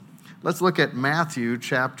Let's look at Matthew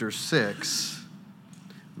chapter 6.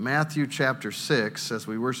 Matthew chapter 6, as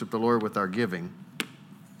we worship the Lord with our giving.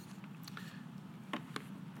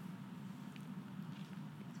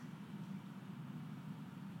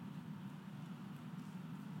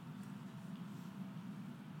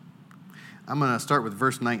 I'm going to start with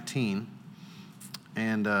verse 19,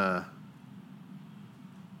 and we're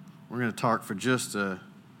going to talk for just a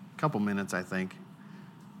couple minutes, I think,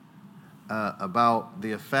 about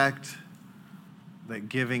the effect that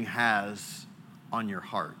giving has on your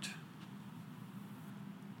heart.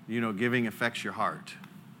 You know, giving affects your heart.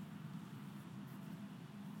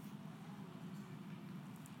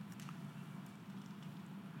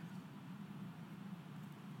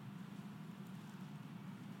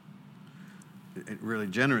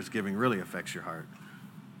 Generous giving really affects your heart.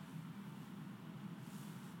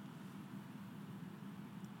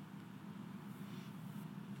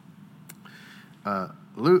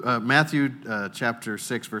 Matthew chapter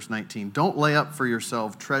 6, verse 19. Don't lay up for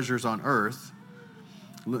yourself treasures on earth.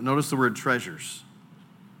 Notice the word treasures.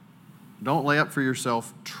 Don't lay up for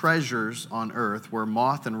yourself treasures on earth where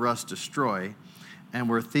moth and rust destroy and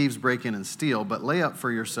where thieves break in and steal, but lay up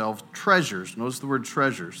for yourself treasures. Notice the word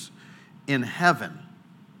treasures. In heaven,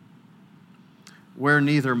 where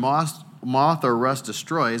neither moth or rust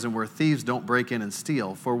destroys and where thieves don't break in and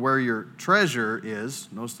steal. For where your treasure is,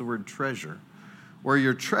 notice the word treasure, where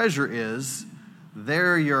your treasure is,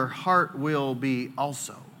 there your heart will be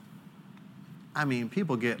also. I mean,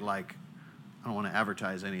 people get like, I don't want to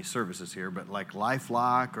advertise any services here, but like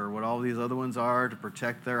LifeLock or what all these other ones are to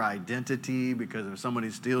protect their identity, because if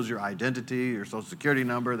somebody steals your identity, your social security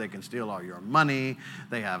number, they can steal all your money.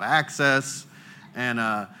 They have access.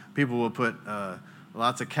 And people will put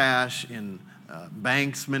lots of cash in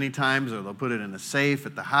banks many times, or they'll put it in a safe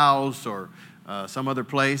at the house or some other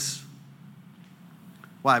place.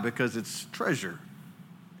 Why? Because it's treasure.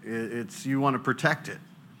 It's you want to protect it.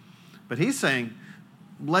 But he's saying,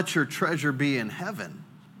 let your treasure be in heaven.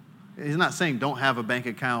 He's not saying don't have a bank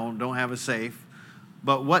account, don't have a safe,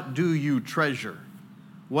 but what do you treasure?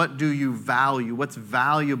 What do you value? What's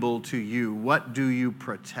valuable to you? What do you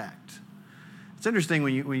protect? It's interesting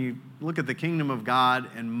when you look at the kingdom of God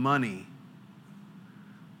and money.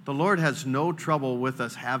 The Lord has no trouble with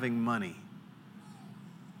us having money.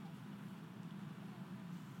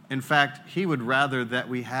 In fact, he would rather that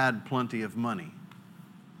we had plenty of money.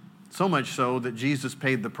 So much so that Jesus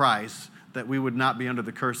paid the price that we would not be under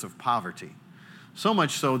the curse of poverty. So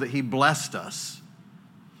much so that he blessed us.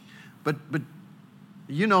 But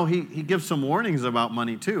you know, he gives some warnings about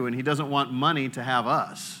money too, and he doesn't want money to have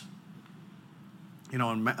us. You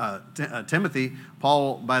know, in Timothy,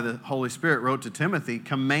 Paul, by the Holy Spirit, wrote to Timothy,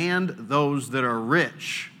 command those that are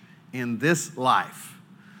rich in this life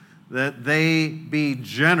that they be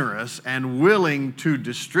generous and willing to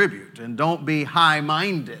distribute, and don't be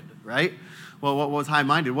high-minded, right? Well, what was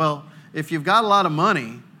high-minded? Well, if you've got a lot of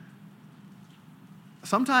money,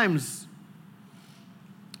 sometimes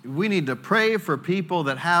we need to pray for people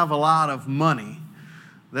that have a lot of money,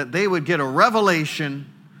 that they would get a revelation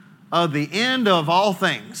of the end of all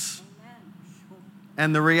things.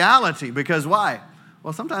 And the reality, because why?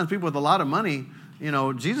 Well, sometimes people with a lot of money, you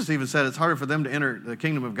know, Jesus even said it's harder for them to enter the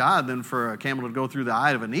kingdom of God than for a camel to go through the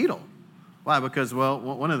eye of a needle. Why? Because, well,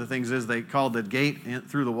 one of the things is they called the gate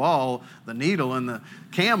through the wall the needle, and the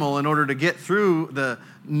camel, in order to get through the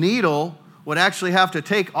needle, would actually have to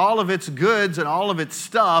take all of its goods and all of its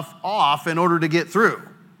stuff off in order to get through.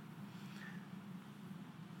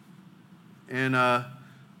 And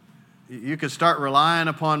you could start relying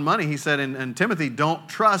upon money. He said in Timothy, don't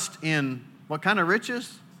trust in what kind of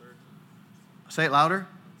riches? Say it louder.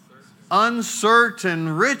 Uncertain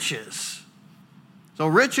riches. So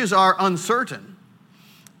riches are uncertain.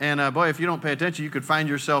 And boy, if you don't pay attention, you could find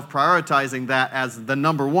yourself prioritizing that as the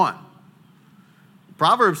number one.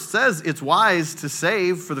 Proverbs says it's wise to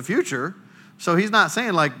save for the future. So he's not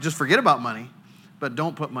saying like just forget about money, but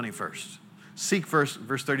don't put money first. Seek first,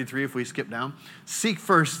 verse 33, if we skip down. Seek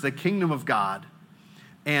first the kingdom of God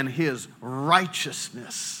and his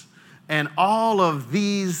righteousness, and all of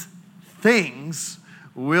these things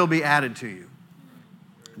will be added to you.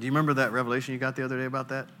 Do you remember that revelation you got the other day about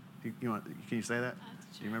that? Can you say that?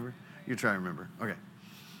 Do you remember? You try to remember. Okay.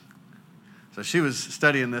 So she was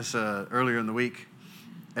studying this earlier in the week,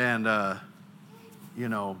 and the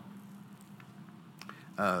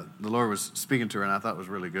Lord was speaking to her, and I thought it was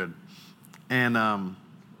really good. And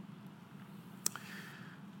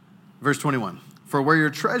verse 21, For where your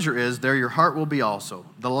treasure is, there your heart will be also.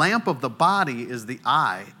 The lamp of the body is the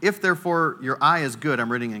eye. If therefore your eye is good,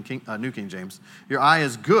 I'm reading in New King James, your eye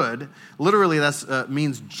is good, literally that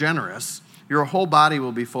means generous, your whole body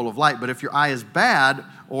will be full of light. But if your eye is bad,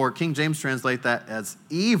 or King James translate that as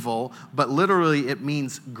evil, but literally it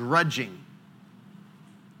means grudging.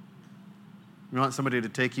 You want somebody to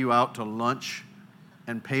take you out to lunch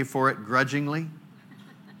and pay for it grudgingly?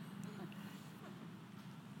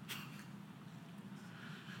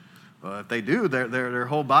 Well, if they do, their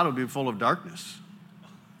whole body will be full of darkness.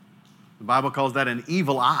 The Bible calls that an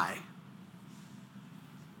evil eye.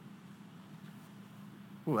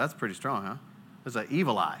 Ooh, that's pretty strong, huh? That's an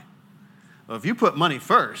evil eye. Well, if you put money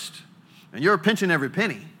first, and you're pinching every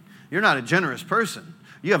penny, you're not a generous person.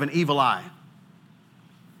 You have an evil eye.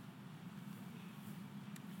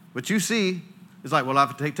 What you see is like, well, I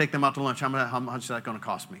have to take them out to lunch. How much is that going to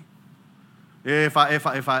cost me? If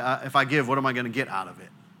I give, what am I going to get out of it?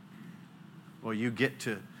 Well, you get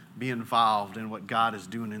to be involved in what God is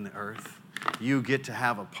doing in the earth. You get to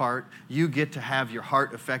have a part. You get to have your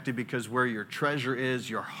heart affected, because where your treasure is,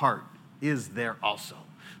 your heart is there also.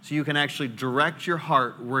 So you can actually direct your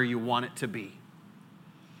heart where you want it to be.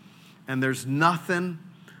 And there's nothing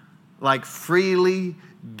like freely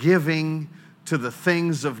giving to the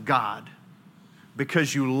things of God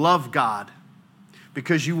because you love God,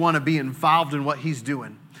 because you want to be involved in what He's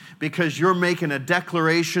doing, because you're making a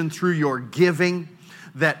declaration through your giving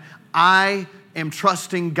that I am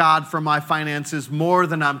trusting God for my finances more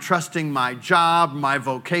than I'm trusting my job, my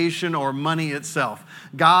vocation, or money itself.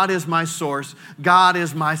 God is my source. God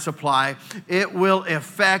is my supply. It will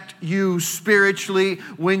affect you spiritually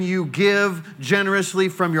when you give generously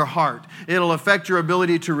from your heart. It'll affect your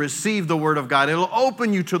ability to receive the Word of God. It'll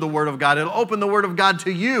open you to the Word of God. It'll open the Word of God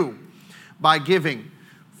to you by giving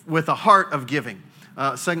with a heart of giving.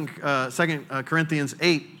 2 Corinthians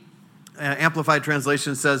 8, Amplified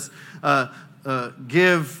Translation says,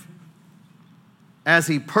 give as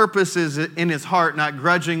he purposes in his heart, not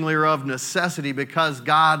grudgingly or of necessity, because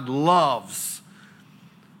God loves,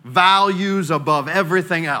 values above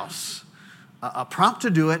everything else. A prompt to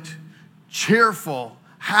do it, cheerful,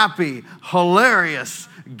 happy, hilarious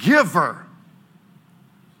giver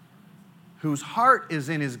whose heart is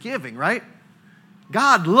in his giving, right?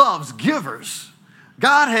 God loves givers.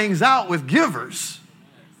 God hangs out with givers.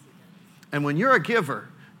 And when you're a giver,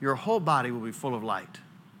 your whole body will be full of light.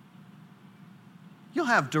 You'll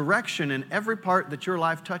have direction in every part that your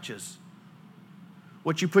life touches.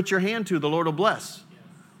 What you put your hand to, the Lord will bless.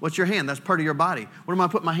 What's your hand? That's part of your body. What am I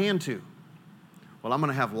putting my hand to? Well, I'm going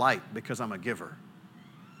to have light because I'm a giver.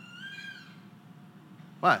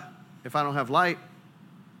 What? If I don't have light,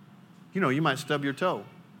 you might stub your toe.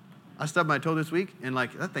 I stubbed my toe this week, and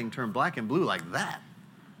that thing turned black and blue like that.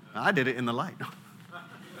 I did it in the light.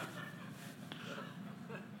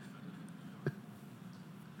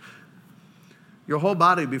 Your whole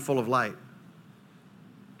body will be full of light.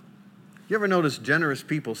 You ever notice generous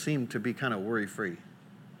people seem to be kind of worry-free?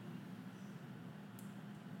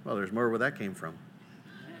 Well, there's more where that came from.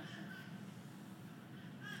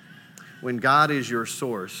 When God is your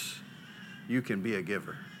source, you can be a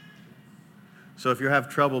giver. So if you have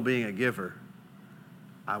trouble being a giver,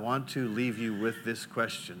 I want to leave you with this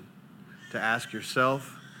question to ask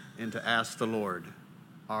yourself and to ask the Lord,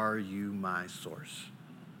 are you my source?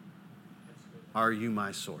 Are you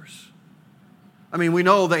my source? I mean, we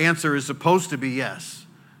know the answer is supposed to be yes,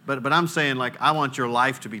 but I'm saying I want your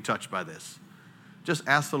life to be touched by this. Just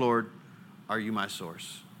ask the Lord, are you my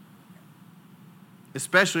source?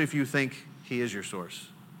 Especially if you think He is your source.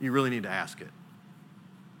 You really need to ask it.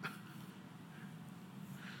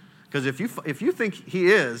 Because if you think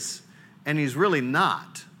He is and He's really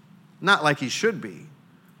not like He should be,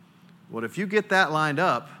 well, if you get that lined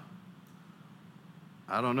up,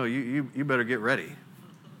 I don't know, you better get ready.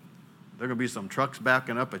 There are going to be some trucks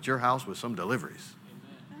backing up at your house with some deliveries.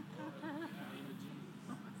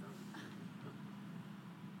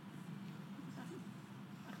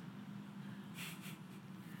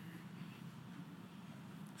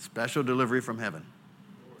 Special delivery from heaven.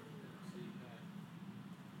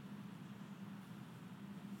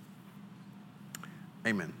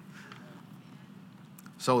 Amen.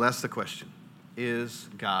 So that's the question. Is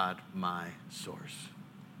God my source?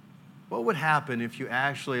 What would happen if you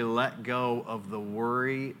actually let go of the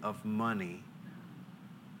worry of money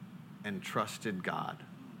and trusted God?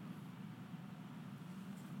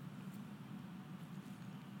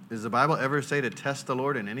 Does the Bible ever say to test the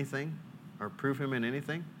Lord in anything or prove Him in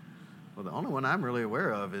anything? Well, the only one I'm really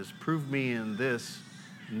aware of is prove me in this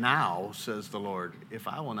now, says the Lord, if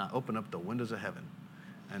I will not open up the windows of heaven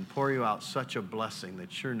and pour you out such a blessing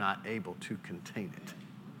that you're not able to contain it.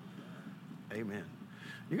 Amen.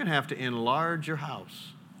 You're going to have to enlarge your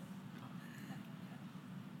house.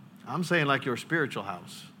 I'm saying like your spiritual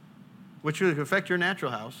house, which will affect your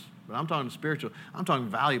natural house, but I'm talking spiritual. I'm talking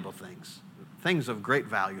valuable things, things of great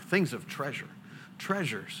value, things of treasure,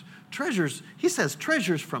 treasures. He says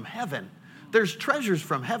treasures from heaven. There's treasures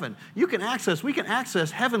from heaven. We can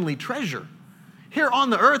access heavenly treasure. Here on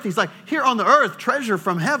the earth, he's like, here on the earth, treasure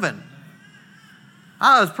from heaven.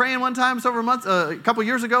 I was praying one time several months, a couple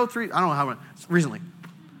years ago, I don't know how, recently.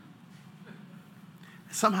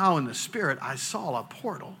 Somehow in the spirit, I saw a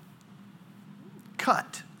portal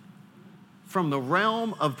cut from the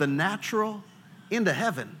realm of the natural into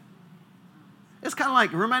heaven. It's kind of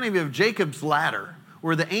like reminding me of Jacob's ladder,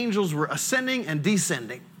 where the angels were ascending and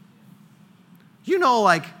descending. You know,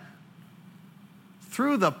 like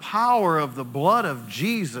through the power of the blood of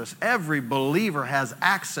Jesus, every believer has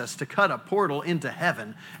access to cut a portal into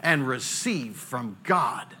heaven and receive from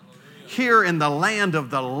God. Here in the land of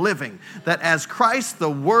the living, that as Christ the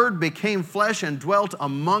Word became flesh and dwelt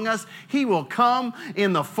among us, He will come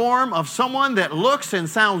in the form of someone that looks and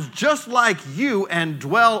sounds just like you and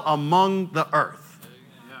dwell among the earth.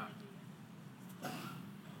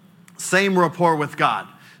 Same rapport with God,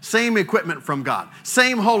 same equipment from God,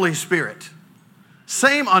 same Holy Spirit,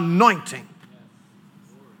 same anointing.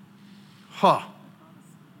 Huh.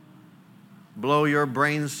 Blow your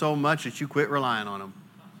brains so much that you quit relying on them.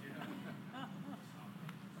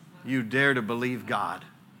 You dare to believe God.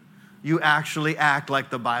 You actually act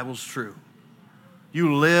like the Bible's true.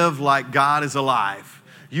 You live like God is alive.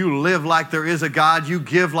 You live like there is a God. You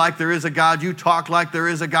give like there is a God. You talk like there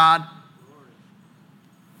is a God.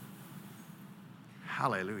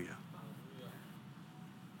 Hallelujah.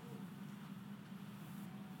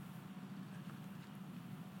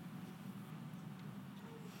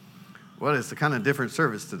 Well, it's a kind of different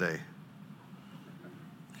service today.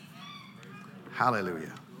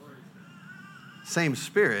 Hallelujah. Same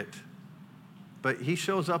Spirit, but He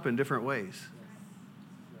shows up in different ways.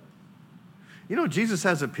 You know, Jesus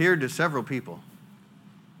has appeared to several people.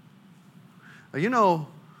 You know,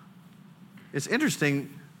 it's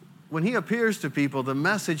interesting, when He appears to people, the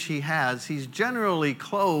message He has, He's generally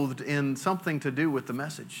clothed in something to do with the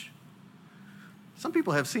message. Some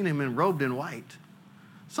people have seen Him robed in white.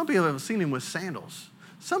 Some people have seen Him with sandals.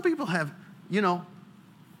 Some people have,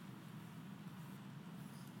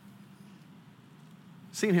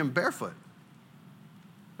 seen Him barefoot.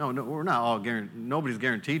 No, we're not all nobody's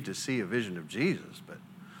guaranteed to see a vision of Jesus, but in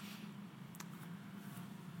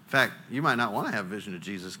fact, you might not want to have a vision of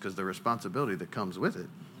Jesus because the responsibility that comes with it.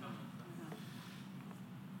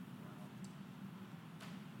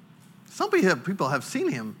 Some people have seen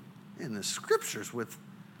Him in the scriptures with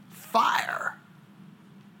fire.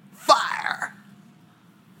 Fire.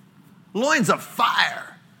 Loins of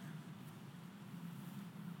fire.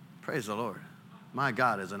 Praise the Lord. My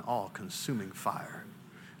God is an all-consuming fire.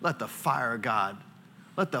 Let the fire of God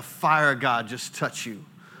just touch you.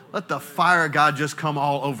 Let the fire of God just come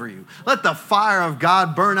all over you. Let the fire of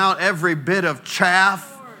God burn out every bit of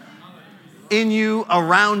chaff in you,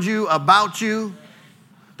 around you, about you.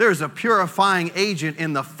 There's a purifying agent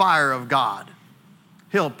in the fire of God.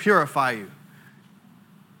 He'll purify you.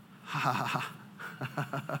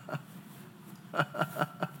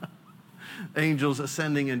 Angels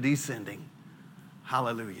ascending and descending.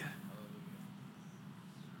 Hallelujah.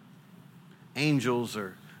 Angels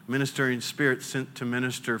are ministering spirits sent to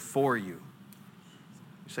minister for you.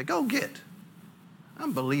 You say, go get.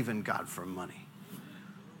 I'm believing God for money.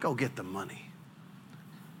 Go get the money.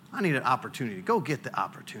 I need an opportunity. Go get the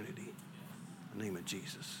opportunity. In the name of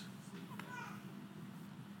Jesus.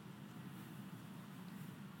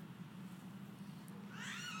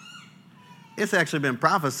 It's actually been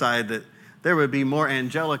prophesied that there would be more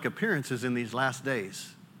angelic appearances in these last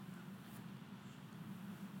days.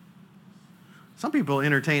 Some people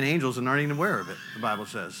entertain angels and aren't even aware of it, the Bible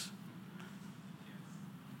says.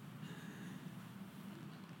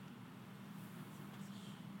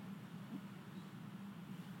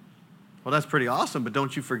 Well, that's pretty awesome, but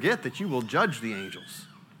don't you forget that you will judge the angels.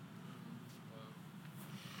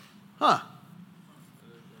 Huh.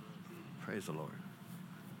 Praise the Lord.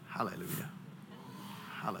 Hallelujah.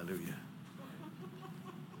 Hallelujah.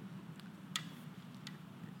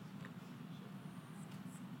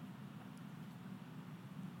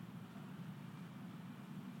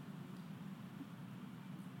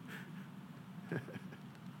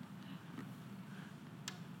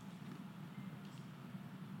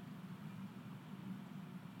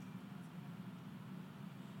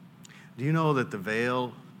 Do you know that the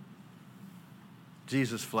veil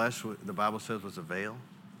Jesus' flesh, the Bible says, was a veil.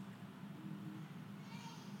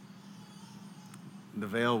 The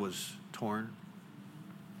veil was torn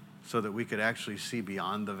so that we could actually see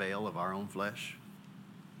beyond the veil of our own flesh.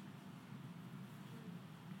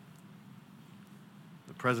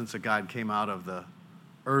 The presence of God came out of the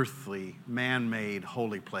earthly, man-made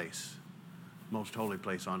holy place, most holy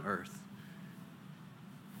place on earth,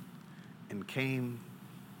 and came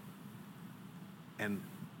and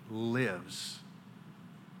lives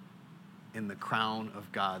in the crown of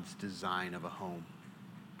God's design of a home,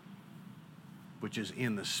 which is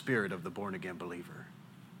in the spirit of the born-again believer.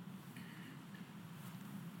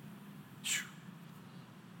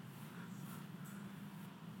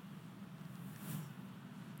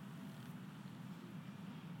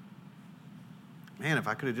 Man, if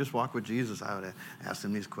I could have just walked with Jesus, I would have asked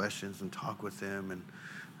him these questions and talk with him and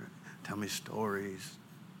tell me stories.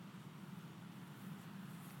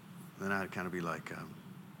 Then I'd kind of be like,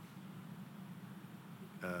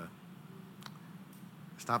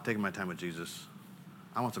 stop taking my time with Jesus.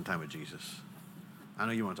 I want some time with Jesus. I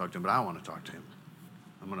know you want to talk to him, but I want to talk to him.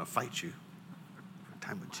 I'm going to fight you for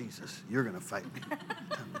time with Jesus. You're going to fight me.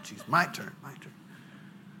 Time with Jesus. My turn.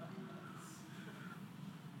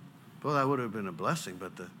 Well, that would have been a blessing,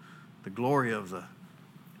 but the glory of the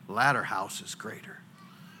latter house is greater.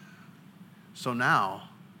 So now,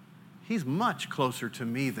 he's much closer to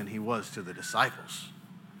me than he was to the disciples.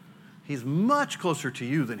 He's much closer to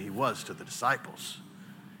you than he was to the disciples.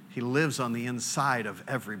 He lives on the inside of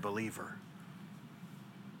every believer.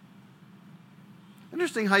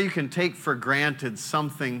 Interesting how you can take for granted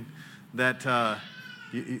something that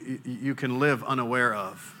you can live unaware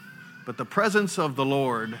of. But the presence of the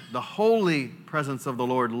Lord, the holy presence of the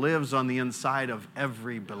Lord, lives on the inside of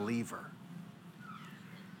every believer.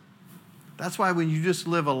 That's why when you just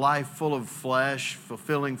live a life full of flesh,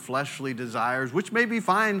 fulfilling fleshly desires, which may be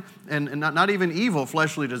fine and not even evil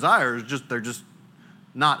fleshly desires, they're just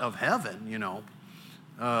not of heaven,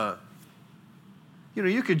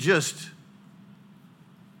 you could just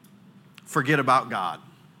forget about God.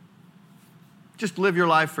 Just live your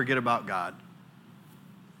life, forget about God.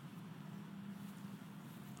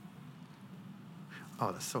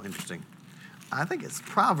 Oh, that's so interesting. I think it's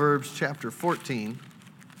Proverbs chapter 14.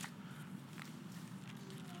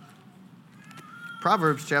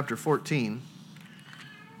 Proverbs chapter 14.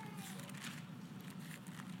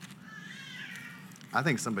 I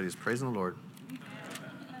think somebody's praising the Lord.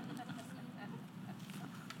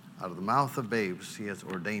 Out of the mouth of babes, he has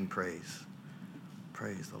ordained praise.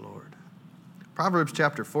 Praise the Lord. Proverbs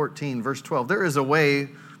chapter 14, verse 12. There is a way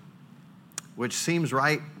which seems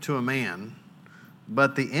right to a man,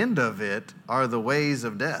 but the end of it are the ways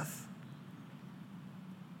of death.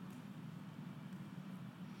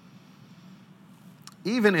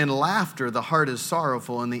 Even in laughter, the heart is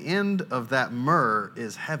sorrowful, and the end of that myrrh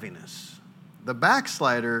is heaviness. The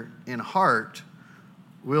backslider in heart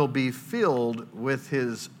will be filled with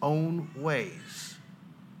his own ways.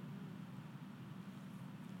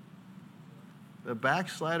 The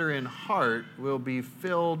backslider in heart will be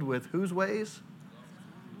filled with whose ways?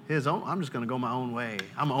 His own. I'm just going to go my own way.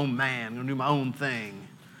 I'm my own man. I'm going to do my own thing.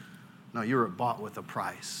 No, you were bought with a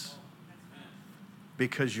price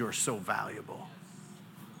because you're so valuable.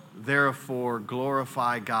 Therefore,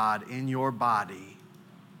 glorify God in your body.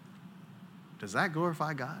 Does that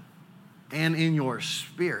glorify God? And in your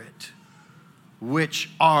spirit,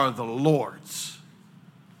 which are the Lord's.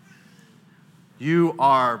 You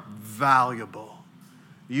are valuable.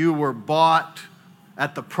 You were bought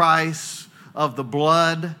at the price of the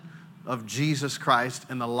blood of Jesus Christ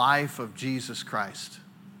and the life of Jesus Christ.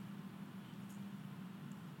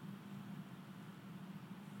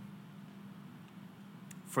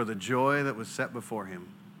 For the joy that was set before him,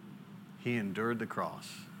 he endured the cross,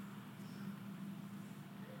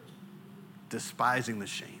 despising the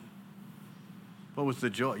shame. What was the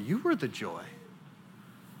joy? You were the joy.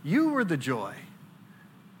 You were the joy.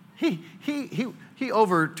 He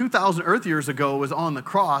over 2,000 earth years ago was on the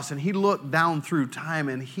cross, and he looked down through time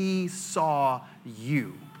and he saw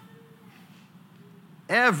you.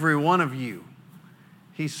 Every one of you.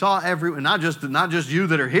 He saw everyone, not just you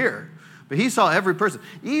that are here, but he saw every person.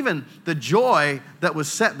 Even the joy that was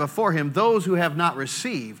set before him, those who have not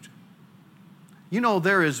received. You know,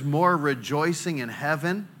 there is more rejoicing in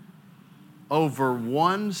heaven over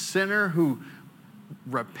one sinner who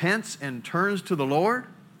repents and turns to the Lord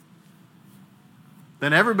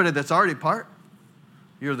than everybody that's already part.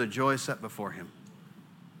 You're the joy set before him.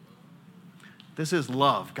 This is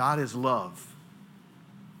love. God is love.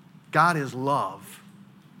 God is love.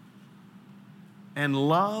 And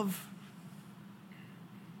love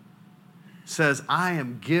says, I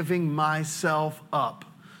am giving myself up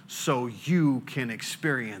so you can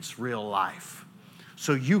experience real life,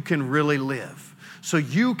 so you can really live, so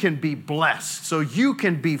you can be blessed, so you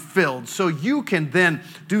can be filled, so you can then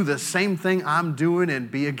do the same thing I'm doing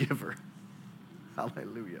and be a giver.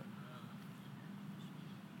 Hallelujah.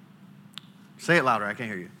 Say it louder. I can't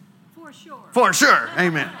hear you. For sure. For sure.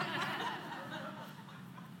 Amen.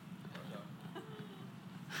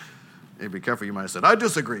 Hey, be careful. You might have said, I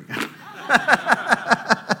disagree.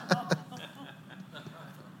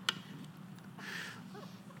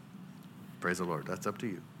 Praise the Lord. That's up to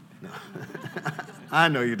you. No. I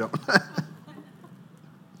know you don't.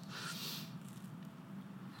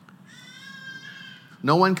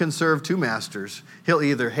 No one can serve two masters. He'll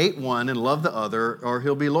either hate one and love the other, or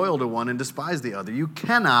he'll be loyal to one and despise the other. You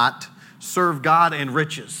cannot serve God and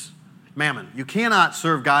riches. Mammon. You cannot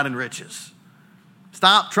serve God and riches.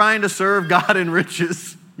 Stop trying to serve God and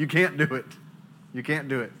riches. You can't do it. You can't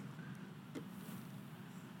do it.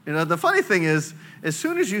 You know, the funny thing is, as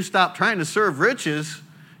soon as you stop trying to serve riches,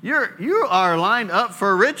 you are lined up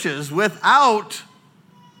for riches without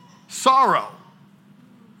sorrow.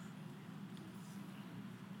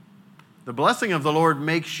 The blessing of the Lord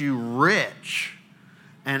makes you rich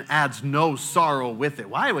and adds no sorrow with it.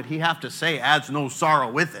 Why would he have to say adds no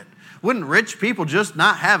sorrow with it? Wouldn't rich people just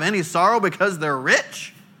not have any sorrow because they're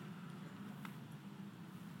rich?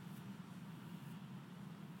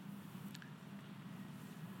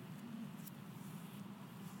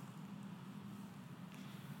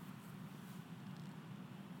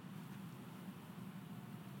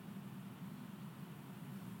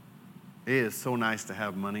 It is so nice to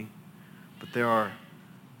have money, but there are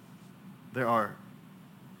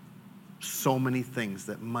so many things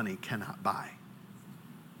that money cannot buy.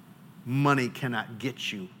 Money cannot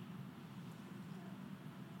get you.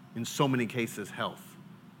 In so many cases, health.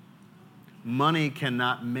 Money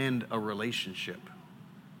cannot mend a relationship.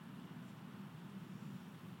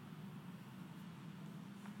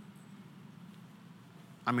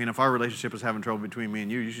 I mean, if our relationship is having trouble between me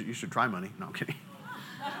and you should try money. No, I'm kidding.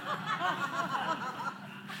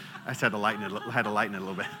 I just had to lighten it a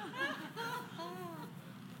little bit.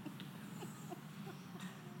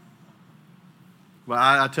 Well,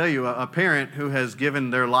 I'll tell you, a parent who has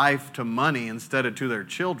given their life to money instead of to their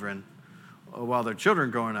children, while their children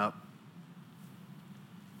are growing up,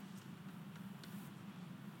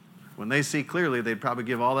 when they see clearly, they'd probably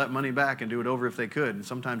give all that money back and do it over if they could, and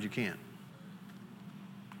sometimes you can't.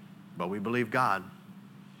 But we believe God.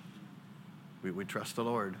 We trust the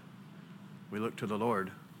Lord. We look to the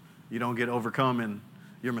Lord. You don't get overcome in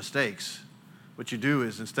your mistakes. What you do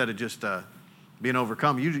is, instead of just being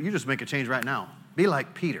overcome, you just make a change right now. Be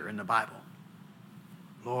like Peter in the Bible.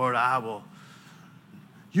 Lord,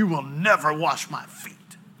 you will never wash my feet.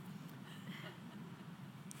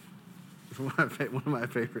 One of my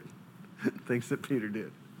favorite things that Peter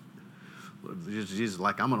did. Jesus is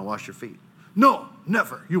like, I'm going to wash your feet. No,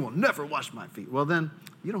 never. You will never wash my feet. Well, then,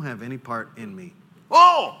 you don't have any part in me.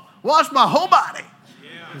 Oh, wash my whole body.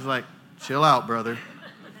 Yeah. He's like, chill out, brother.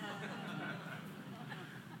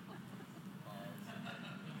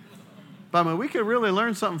 But I mean, we could really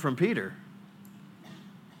learn something from Peter.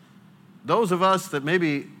 Those of us that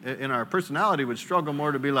maybe in our personality would struggle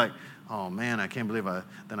more to be like, oh man, I can't believe I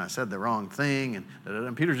said the wrong thing.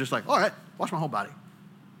 And Peter's just like, all right, wash my whole body.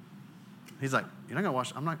 He's like, you're not going to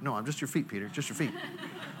wash, I'm just your feet, Peter, just your feet.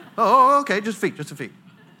 Oh, okay, just the feet.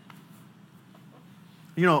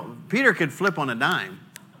 You know, Peter could flip on a dime.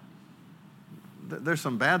 There's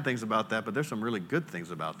some bad things about that, but there's some really good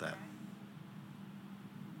things about that.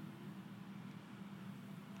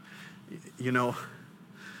 You know,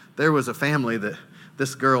 there was a family that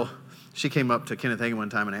this girl, she came up to Kenneth Hagin one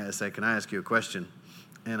time and said, can I ask you a question?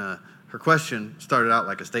 And her question started out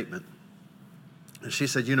like a statement. And she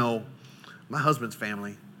said, you know, my husband's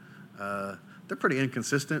family, they're pretty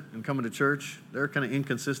inconsistent in coming to church. They're kind of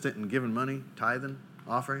inconsistent in giving money, tithing,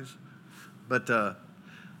 offerings. But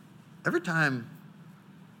every time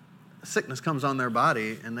sickness comes on their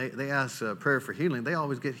body and they ask prayer for healing, they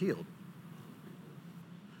always get healed.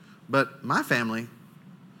 But my family,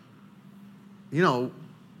 you know,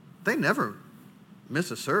 they never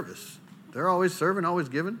miss a service. They're always serving, always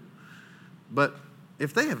giving. But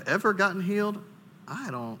if they have ever gotten healed, I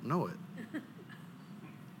don't know it.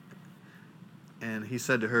 And he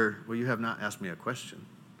said to her, well, you have not asked me a question.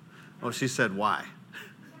 Oh, she said, why?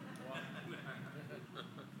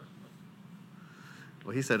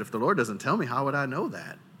 Well, he said, if the Lord doesn't tell me, how would I know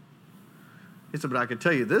that? He said, but I can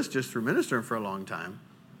tell you this just through ministering for a long time.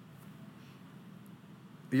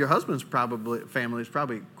 Your husband's family is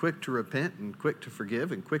probably quick to repent and quick to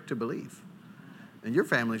forgive and quick to believe. And your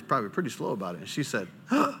family's probably pretty slow about it. And she said,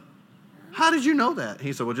 how did you know that?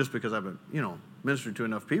 He said, well, just because I've been, ministering to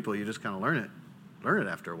enough people, you just kind of learn it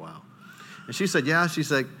after a while. And she said, yeah.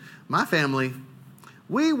 She's like, my family,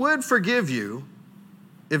 we would forgive you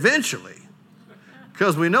eventually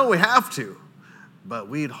because we know we have to, but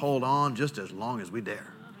we'd hold on just as long as we dare.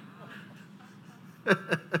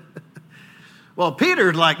 Well,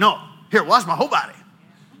 Peter's like, no, here, wash my whole body.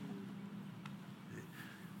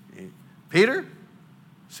 Peter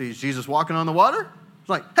sees Jesus walking on the water. He's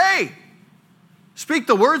like, hey, speak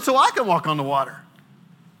the word so I can walk on the water.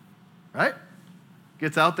 Right?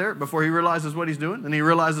 Gets out there before he realizes what he's doing. And he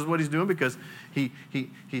realizes what he's doing because he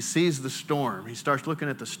sees the storm. He starts looking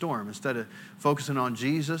at the storm instead of focusing on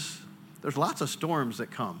Jesus. There's lots of storms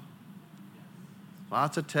that come.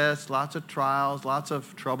 Lots of tests, lots of trials, lots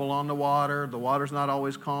of trouble on the water. The water's not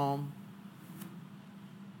always calm.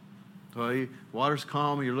 So water's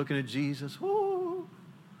calm and you're looking at Jesus. Oh,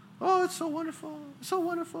 it's so wonderful. It's so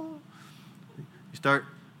wonderful.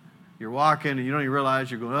 You're walking and you don't even realize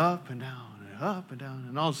you're going up and down and up and down.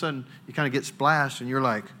 And all of a sudden you kind of get splashed and you're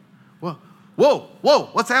like, whoa,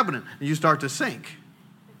 what's happening? And you start to sink.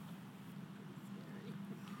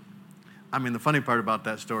 I mean, the funny part about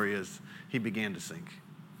that story is he began to sink.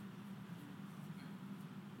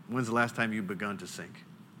 When's the last time you've begun to sink?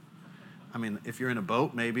 I mean, if you're in a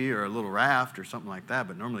boat maybe or a little raft or something like that,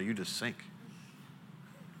 but normally you just sink.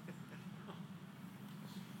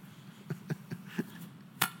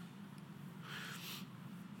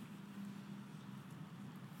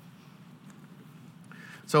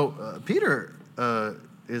 So Peter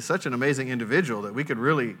is such an amazing individual that we could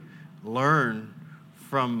really learn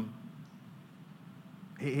from.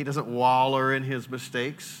 He doesn't waller in his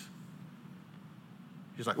mistakes.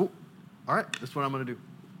 He's like, all right, this is what I'm going to do.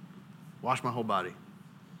 Wash my whole body.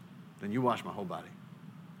 Then you wash my whole body.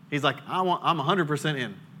 He's like, I'm 100%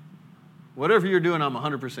 in. Whatever you're doing, I'm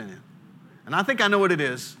 100% in. And I think I know what it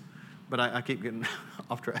is, but I keep getting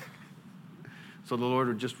off track. So the Lord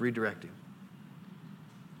would just redirect him.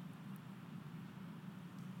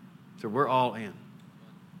 So we're all in.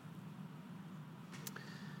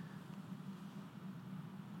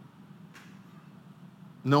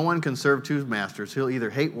 No one can serve two masters. He'll either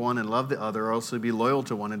hate one and love the other, or else he'll be loyal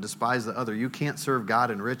to one and despise the other. You can't serve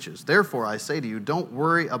God and riches. Therefore, I say to you, don't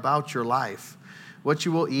worry about your life, what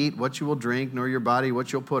you will eat, what you will drink, nor your body,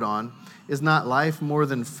 what you'll put on. Is not life more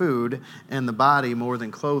than food, and the body more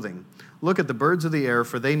than clothing? Look at the birds of the air,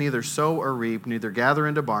 for they neither sow or reap, neither gather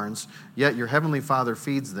into barns, yet your heavenly Father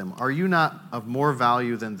feeds them. Are you not of more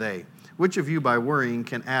value than they? Which of you by worrying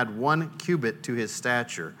can add 1 cubit to his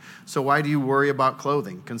stature? So why do you worry about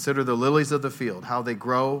clothing? Consider the lilies of the field, how they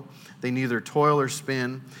grow. They neither toil or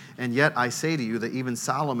spin. And yet I say to you that even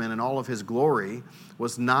Solomon in all of his glory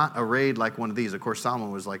was not arrayed like one of these. Of course,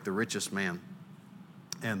 Solomon was like the richest man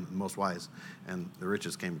and most wise. And the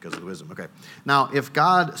riches came because of the wisdom. Okay. Now, if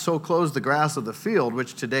God so clothes the grass of the field,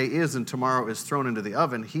 which today is and tomorrow is thrown into the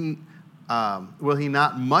oven, will he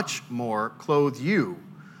not much more clothe you,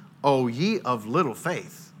 O ye of little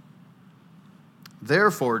faith?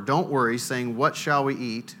 Therefore, don't worry, saying, what shall we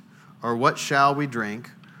eat, or what shall we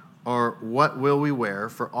drink, or what will we wear?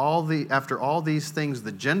 For after all these things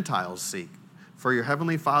the Gentiles seek. For your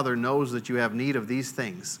heavenly Father knows that you have need of these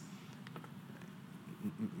things.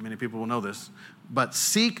 Many people will know this. But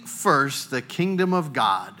seek first the kingdom of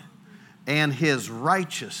God and his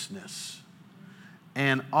righteousness,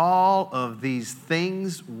 and all of these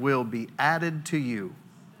things will be added to you.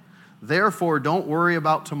 Therefore, don't worry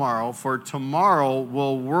about tomorrow, for tomorrow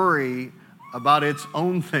will worry about its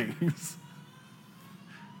own things.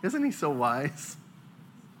 Isn't he so wise?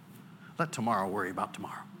 Let tomorrow worry about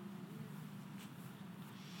tomorrow.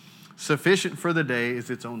 Sufficient for the day is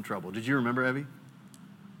its own trouble. Did you remember, Evie?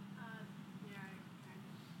 Yeah,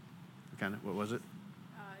 Kind of. What was it?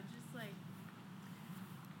 just like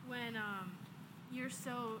when you're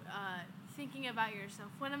so thinking about yourself.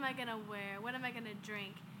 What am I going to wear? What am I going to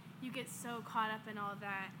drink? You get so caught up in all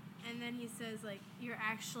that. And then he says, like, you're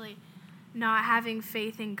actually not having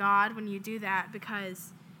faith in God when you do that,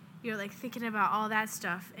 because you're, like, thinking about all that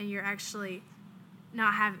stuff, and you're actually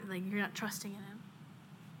not having, like, you're not trusting in him.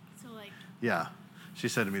 So, like... Yeah. She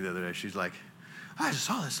said to me the other day, she's like, I just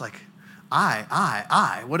saw this, like,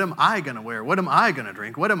 I. What am I going to wear? What am I going to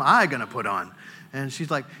drink? What am I going to put on? And she's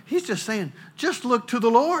like, he's just saying, just look to the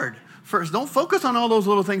Lord first. Don't focus on all those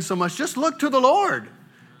little things so much. Just look to the Lord.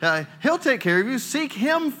 He'll take care of you. Seek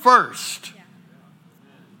him first.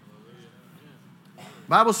 Yeah.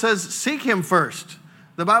 Bible says seek him first.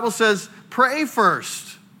 The Bible says pray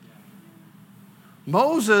first.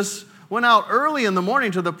 Moses went out early in the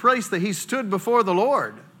morning to the place that he stood before the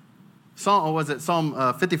Lord.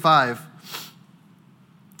 Psalm 55?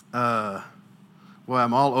 Well,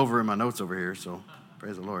 I'm all over in my notes over here, so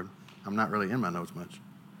praise the Lord. I'm not really in my notes much.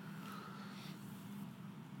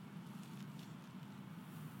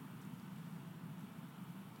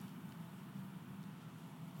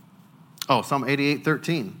 Oh, Psalm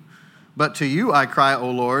 88:13. But to you I cry,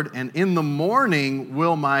 O Lord, and in the morning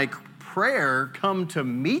will my prayer come to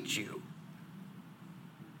meet you.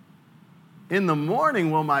 In the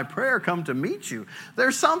morning will my prayer come to meet you.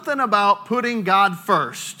 There's something about putting God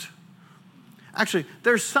first. Actually,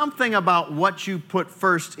 there's something about what you put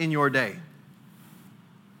first in your day.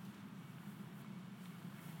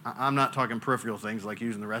 I'm not talking peripheral things like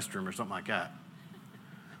using the restroom or something like that.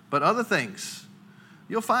 But other things.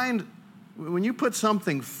 You'll find when you put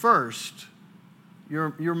something first,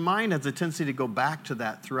 your mind has a tendency to go back to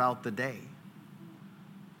that throughout the day.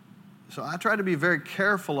 So I try to be very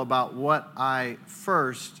careful about what I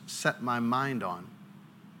first set my mind on,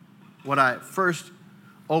 what I first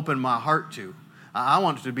open my heart to. I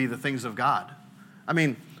want it to be the things of God. I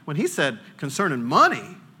mean, when he said concerning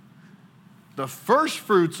money, the first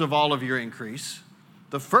fruits of all of your increase,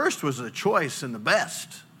 the first was the choice and the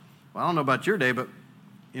best. Well, I don't know about your day, but,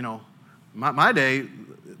 my day,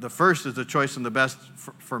 the first is the choice and the best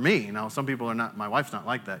for me. Now, some people are not, my wife's not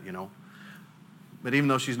like that, But even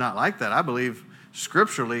though she's not like that, I believe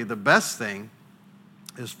scripturally the best thing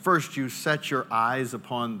is first you set your eyes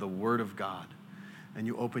upon the Word of God and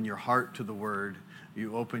you open your heart to the Word.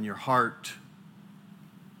 You open your heart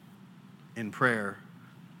in prayer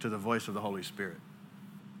to the voice of the Holy Spirit.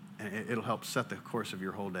 And it'll help set the course of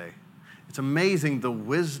your whole day. It's amazing the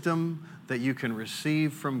wisdom that you can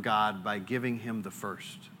receive from God by giving him the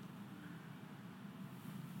first.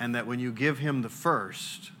 And that when you give him the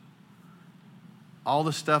first, all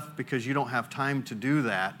the stuff, because you don't have time to do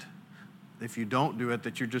that, if you don't do it,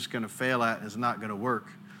 that you're just going to fail at and is not going to work.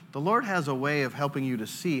 The Lord has a way of helping you to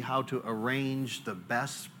see how to arrange the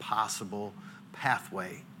best possible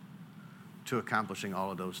pathway to accomplishing all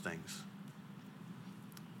of those things.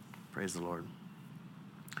 Praise the Lord.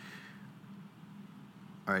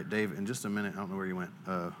 All right, Dave, in just a minute, I don't know where you went.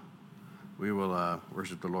 We will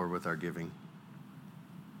worship the Lord with our giving.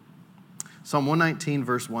 Psalm 119,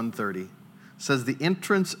 verse 130 says, the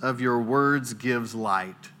entrance of your words gives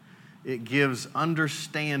light. It gives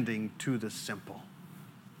understanding to the simple.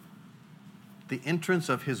 The entrance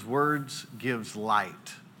of his words gives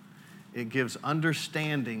light. It gives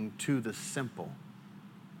understanding to the simple.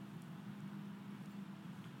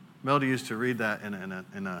 Melody used to read that in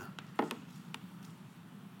a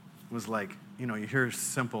was like, you hear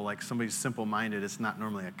simple, like somebody's simple-minded, it's not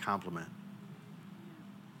normally a compliment.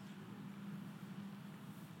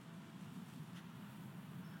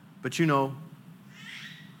 But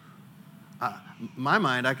my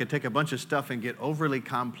mind, I could take a bunch of stuff and get overly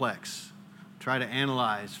complex, try to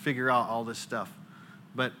analyze, figure out all this stuff.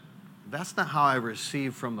 But that's not how I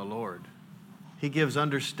receive from the Lord. He gives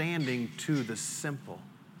understanding to the simple.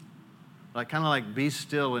 Kind of like be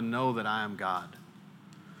still and know that I am God.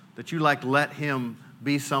 That you let him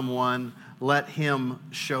be someone, let him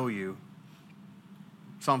show you.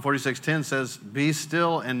 Psalm 46:10 says, be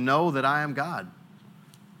still and know that I am God.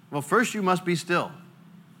 Well, first you must be still.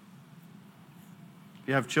 If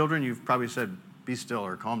you have children, you've probably said, be still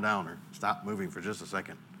or calm down or stop moving for just a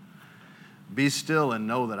second. Be still and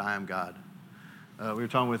know that I am God. We were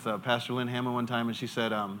talking with Pastor Lynn Hammond one time, and she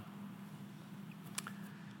said,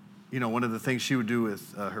 one of the things she would do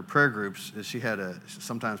with her prayer groups is she had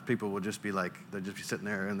sometimes people would just be like, they'd just be sitting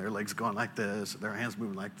there and their legs going like this, their hands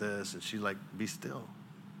moving like this, and she's like, be still.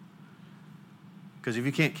 Because if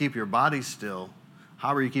you can't keep your body still,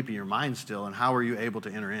 how are you keeping your mind still, and how are you able to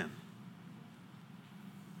enter in?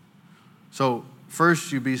 So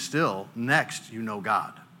first you be still, next you know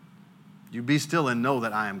God. You be still and know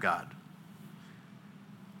that I am God.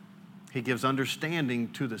 He gives understanding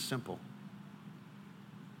to the simple.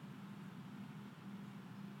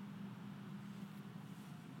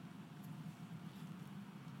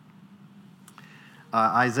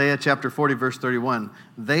 Isaiah chapter 40, verse 31.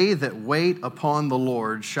 They that wait upon the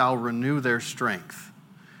Lord shall renew their strength.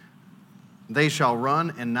 They shall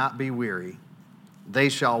run and not be weary. They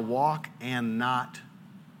shall walk and not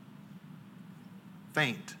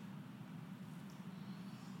faint.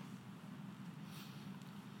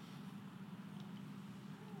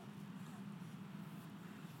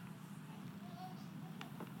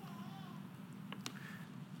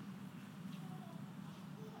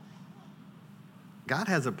 God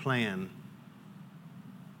has a plan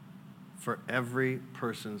for every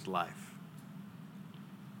person's life.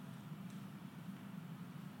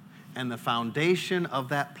 And the foundation of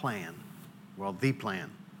that plan, well, the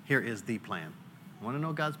plan, here is the plan. Want to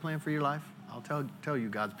know God's plan for your life? I'll tell you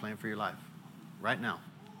God's plan for your life right now.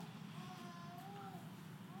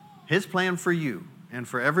 His plan for you and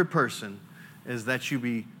for every person is that you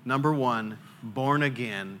be, number one, born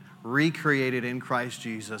again, recreated in Christ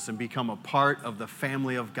Jesus, and become a part of the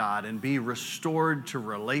family of God and be restored to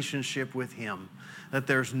relationship with Him, that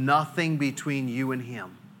there's nothing between you and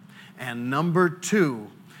Him. And number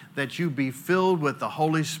two, that you be filled with the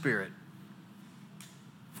Holy Spirit,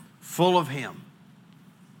 full of Him.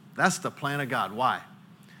 That's the plan of God. Why?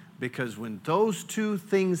 Because when those two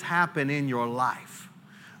things happen in your life,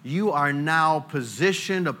 you are now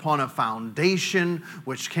positioned upon a foundation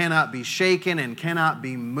which cannot be shaken and cannot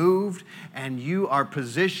be moved, and you are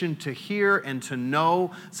positioned to hear and to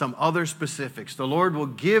know some other specifics. The Lord will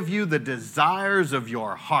give you the desires of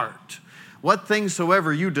your heart. What things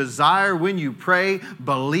soever you desire when you pray,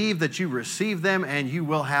 believe that you receive them and you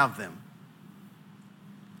will have them.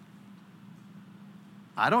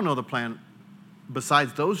 I don't know the plan.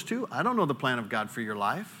 Besides those two, I don't know the plan of God for your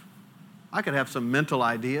life. I could have some mental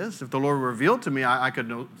ideas. If the Lord revealed to me, I could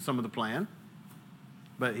know some of the plan.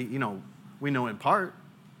 But, we know in part.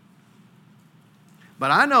 But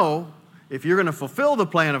I know if you're going to fulfill the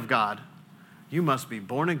plan of God, you must be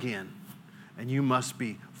born again and you must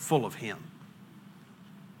be full of Him,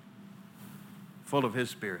 full of His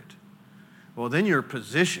Spirit. Well, then you're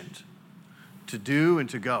positioned to do and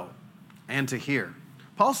to go and to hear.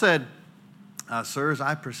 Paul said, sirs,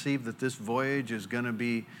 I perceive that this voyage is going to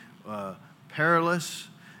be perilous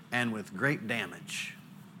and with great damage.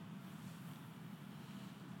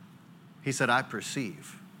 He said, I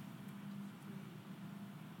perceive.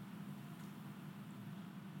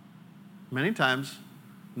 Many times,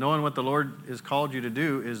 knowing what the Lord has called you to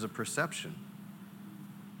do is a perception.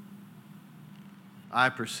 I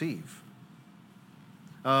perceive.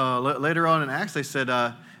 Later on in Acts, they said,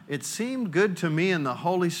 it seemed good to me in the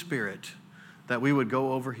Holy Spirit that we would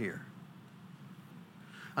go over here.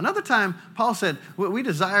 Another time, Paul said, we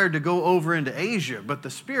desired to go over into Asia, but the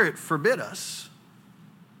Spirit forbid us.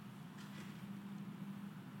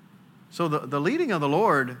 So the leading of the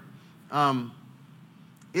Lord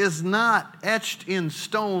is not etched in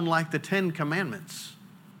stone like the Ten Commandments.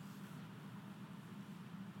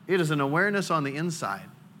 It is an awareness on the inside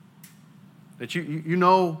that you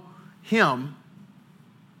know Him.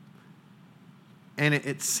 And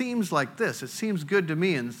it seems like this. It seems good to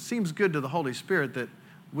me and it seems good to the Holy Spirit that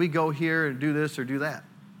we go here and do this or do that.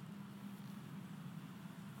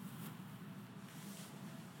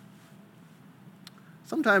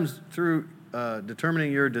 Sometimes through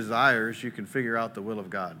determining your desires, you can figure out the will of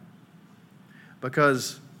God.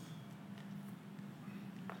 Because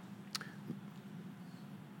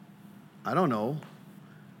I don't know.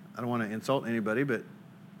 I don't want to insult anybody, but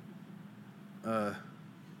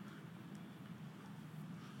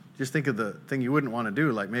just think of the thing you wouldn't want to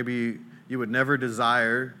do. Like maybe you would never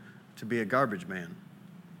desire to be a garbage man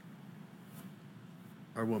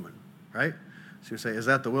or woman, right? So you say, is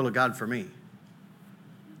that the will of God for me?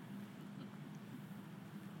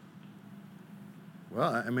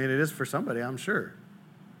 Well, I mean, it is for somebody, I'm sure.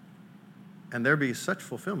 And there be such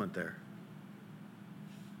fulfillment there.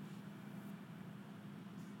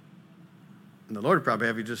 And the Lord would probably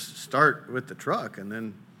have you just start with the truck, and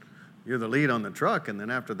then you're the lead on the truck, and then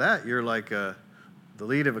after that, you're like the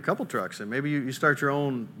lead of a couple trucks, and maybe you start your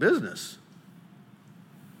own business.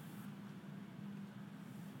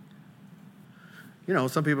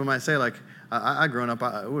 Some people might say, like, I growing up,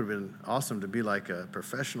 it would have been awesome to be like a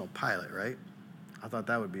professional pilot, right? I thought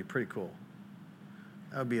that would be pretty cool.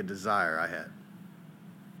 That would be a desire I had.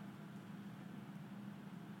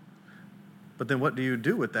 But then what do you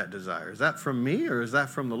do with that desire? Is that from me or is that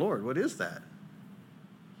from the Lord? What is that?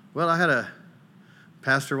 Well, I had a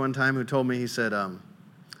pastor one time who told me, he said, I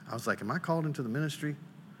was like, am I called into the ministry?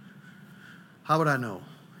 How would I know?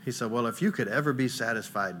 He said, well, if you could ever be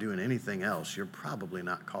satisfied doing anything else, you're probably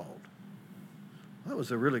not called. Well, that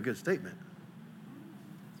was a really good statement.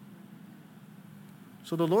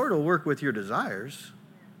 So the Lord will work with your desires.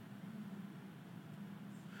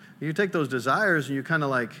 You take those desires and you kind of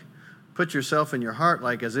like put yourself in your heart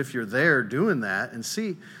like as if you're there doing that and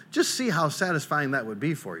see how satisfying that would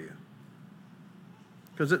be for you.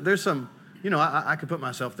 Because there's some, I could put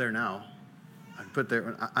myself there now.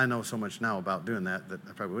 I know so much now about doing that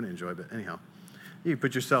I probably wouldn't enjoy, but anyhow. You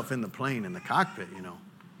put yourself in the plane, in the cockpit,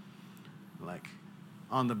 like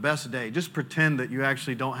on the best day. Just pretend that you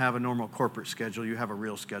actually don't have a normal corporate schedule. You have a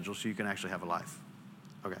real schedule so you can actually have a life.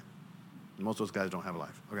 Okay. Most of those guys don't have a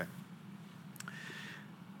life. Okay.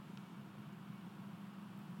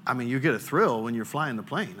 I mean, you get a thrill when you're flying the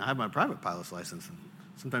plane. I have my private pilot's license, and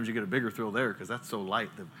sometimes you get a bigger thrill there because that's so light,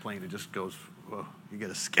 the plane, it just goes, whoa, you get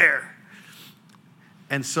a scare.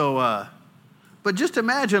 And so, but just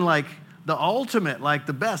imagine like the ultimate, like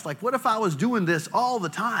the best. Like, what if I was doing this all the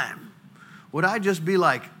time? Would I just be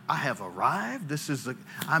like, I have arrived?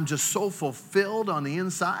 I'm just so fulfilled on the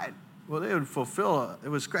inside? Well, it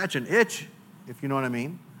would scratch an itch, if you know what I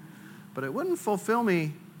mean. But it wouldn't fulfill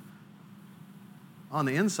me on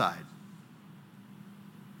the inside.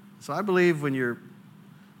 So I believe when you're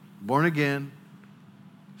born again,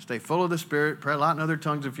 stay full of the Spirit, pray a lot in other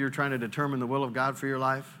tongues if you're trying to determine the will of God for your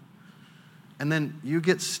life. And then you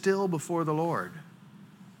get still before the Lord.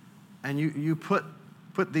 And you put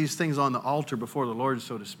these things on the altar before the Lord,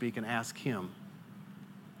 so to speak, and ask Him,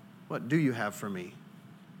 what do you have for me?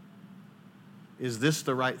 Is this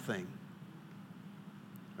the right thing?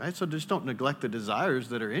 Right? So just don't neglect the desires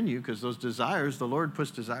that are in you, because those desires, the Lord puts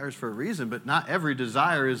desires for a reason, but not every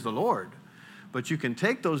desire is the Lord. But you can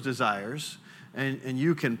take those desires and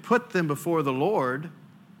you can put them before the Lord.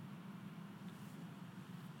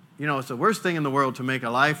 You know, it's the worst thing in the world to make a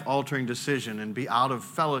life-altering decision and be out of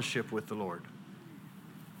fellowship with the Lord.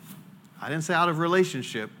 I didn't say out of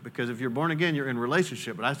relationship, because if you're born again, you're in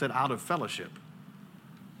relationship, but I said out of fellowship.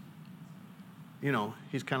 You know,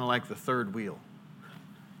 He's kind of like the third wheel.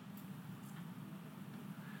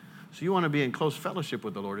 So you want to be in close fellowship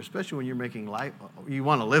with the Lord, especially when you're making life. You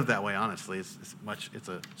want to live that way, honestly. It's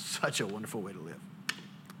such a wonderful way to live.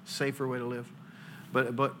 Safer way to live.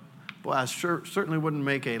 But boy, I certainly wouldn't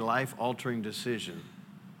make a life-altering decision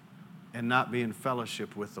and not be in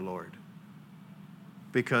fellowship with the Lord.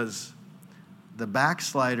 Because the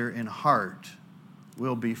backslider in heart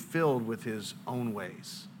will be filled with his own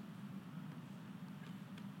ways.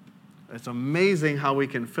 It's amazing how we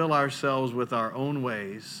can fill ourselves with our own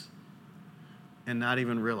ways and not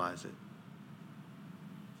even realize it.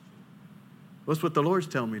 What's what the Lord's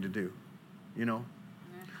telling me to do, you know?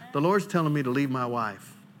 The Lord's telling me to leave my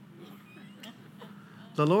wife.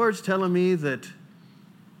 The Lord's telling me that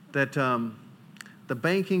the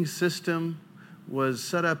banking system was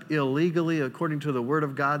set up illegally according to the Word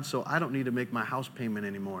of God, so I don't need to make my house payment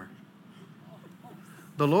anymore.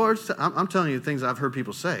 The Lord's, I'm telling you things I've heard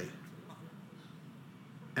people say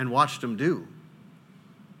and watched them do.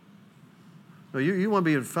 No, you want to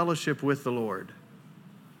be in fellowship with the Lord.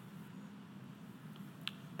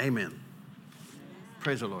 Amen.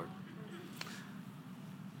 Praise the Lord.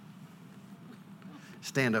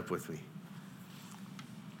 Stand up with me.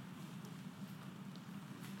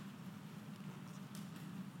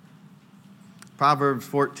 Proverbs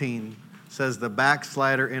 14 says, the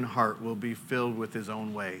backslider in heart will be filled with his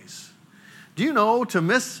own ways. Do you know to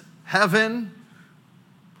miss heaven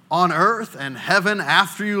on earth and heaven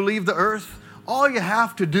after you leave the earth, all you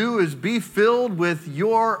have to do is be filled with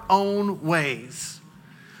your own ways.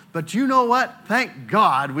 But you know what? Thank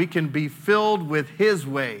God we can be filled with His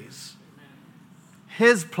ways,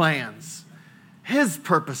 His plans, His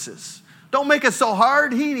purposes. Don't make it so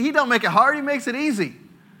hard. He don't make it hard. He makes it easy.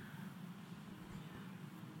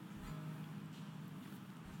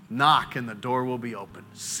 Knock and the door will be open.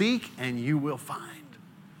 Seek and you will find.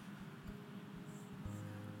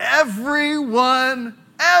 Every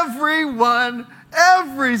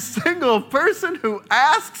single person who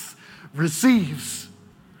asks receives.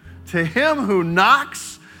 To him who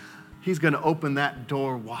knocks, He's going to open that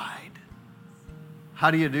door wide.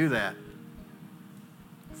 How do you do that?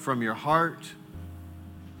 From your heart.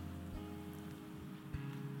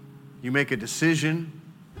 You make a decision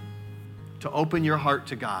to open your heart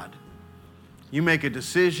to God. You make a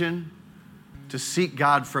decision to seek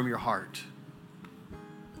God from your heart.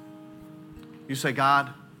 You say,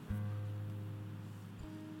 God,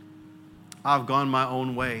 I've gone my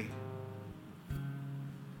own way.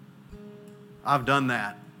 I've done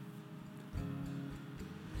that.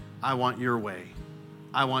 I want your way.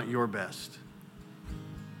 I want your best.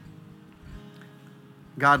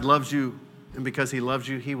 God loves you, and because He loves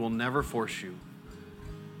you, He will never force you.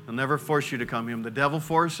 He'll never force you to come to Him. The devil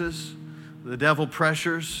forces, the devil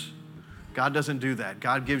pressures. God doesn't do that.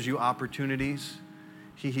 God gives you opportunities.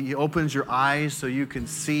 He opens your eyes so you can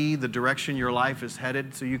see the direction your life is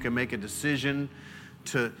headed, so you can make a decision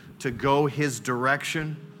to go His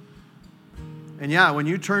direction. And yeah, when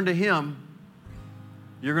you turn to Him,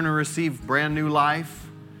 you're going to receive brand new life.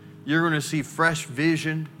 You're going to see fresh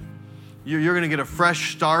vision. You're going to get a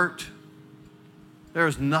fresh start.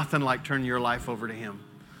 There's nothing like turning your life over to Him.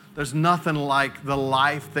 There's nothing like the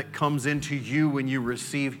life that comes into you when you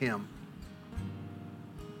receive Him.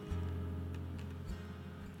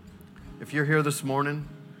 If you're here this morning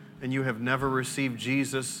and you have never received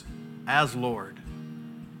Jesus as Lord,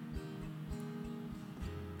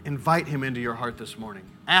 invite him into your heart this morning.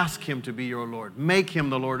 Ask him to be your Lord. Make him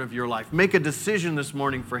the Lord of your life. Make a decision this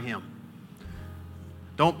morning for him.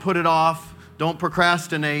 Don't put it off. Don't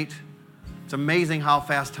procrastinate. It's amazing how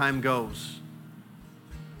fast time goes.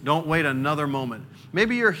 Don't wait another moment.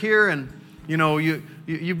 Maybe you're here and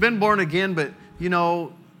you've been born again, but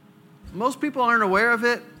most people aren't aware of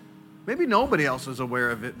it. Maybe nobody else is aware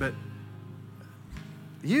of it, but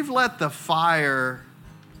you've let the fire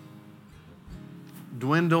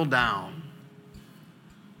dwindle down.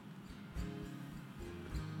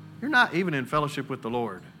 You're not even in fellowship with the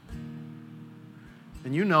Lord.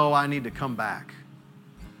 And I need to come back.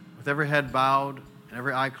 With every head bowed and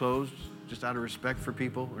every eye closed, just out of respect for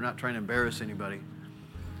people. We're not trying to embarrass anybody.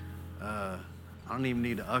 I don't even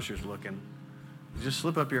need the ushers looking. Just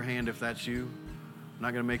slip up your hand if that's you. I'm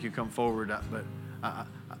not going to make you come forward, but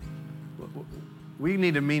we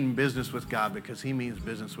need to mean business with God because he means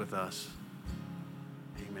business with us.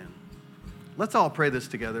 Amen. Let's all pray this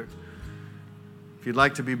together. If you'd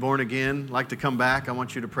like to be born again, like to come back, I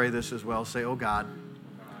want you to pray this as well. Say, oh God,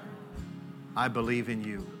 I believe in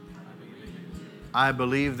you. I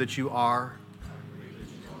believe that you are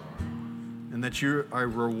and that you're a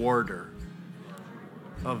rewarder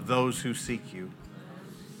of those who seek you.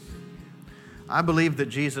 I believe that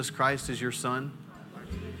Jesus Christ is your Son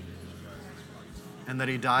and that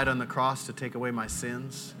he died on the cross to take away my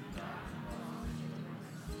sins,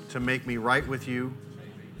 to make me right with you,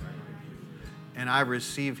 and I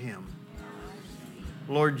receive him.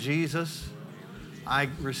 Lord Jesus, I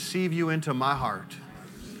receive you into my heart.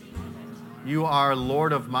 You are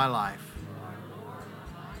Lord of my life.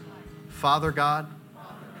 Father God,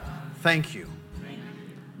 thank you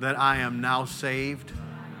that I am now saved.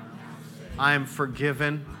 I am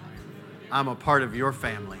forgiven. I'm a part of your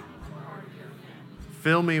family.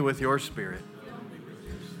 Fill me with your Spirit.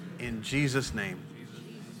 In Jesus' name,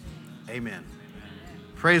 amen.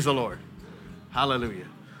 Praise the Lord. Hallelujah.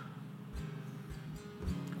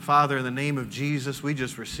 Father, in the name of Jesus, we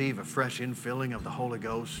just receive a fresh infilling of the Holy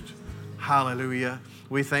Ghost. Hallelujah.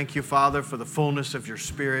 We thank you, Father, for the fullness of your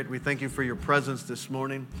Spirit. We thank you for your presence this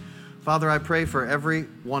morning. Father, I pray for every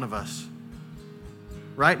one of us.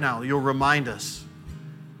 Right now, you'll remind us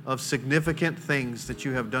of significant things that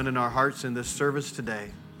you have done in our hearts in this service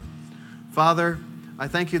today. Father, I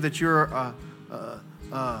thank you that you're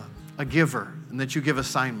a giver and that you give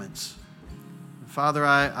assignments. Father,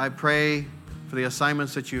 I pray for the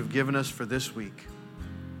assignments that you've given us for this week.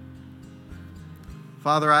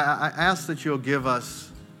 Father, I ask that you'll give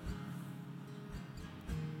us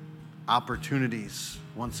opportunities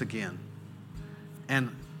once again,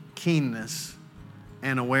 and keenness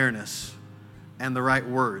and awareness and the right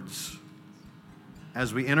words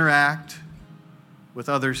as we interact with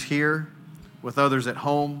others here, with others at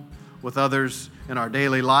home, with others in our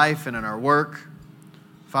daily life and in our work.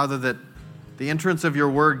 Father, that the entrance of your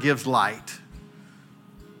word gives light,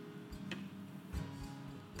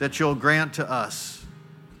 that you'll grant to us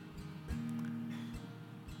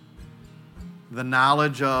the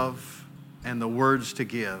knowledge of and the words to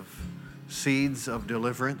give, seeds of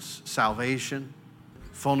deliverance, salvation,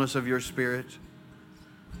 fullness of your Spirit.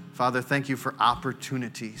 Father, thank you for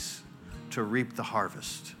opportunities to reap the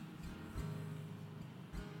harvest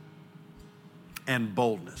and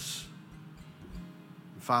boldness.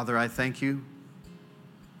 Father, I thank you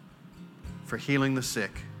for healing the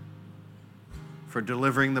sick, for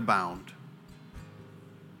delivering the bound,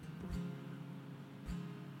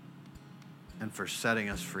 and for setting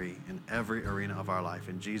us free in every arena of our life.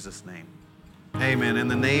 In Jesus' name, amen. In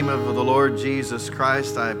the name of the Lord Jesus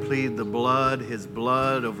Christ, I plead the blood, his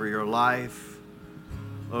blood over your life,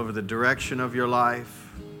 over the direction of your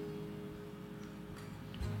life,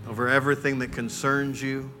 over everything that concerns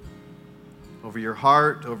you, over your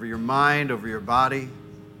heart, over your mind, over your body.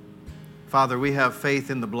 Father, we have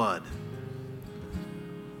faith in the blood.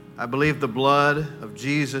 I believe the blood of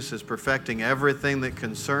Jesus is perfecting everything that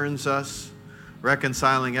concerns us,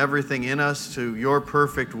 reconciling everything in us to your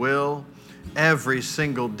perfect will every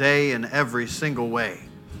single day in every single way.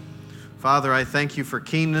 Father, I thank you for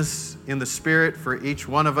keenness in the Spirit for each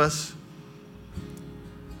one of us.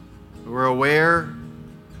 We're aware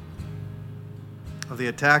of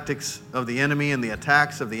the tactics of the enemy and the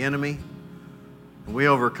attacks of the enemy. We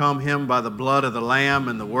overcome him by the blood of the Lamb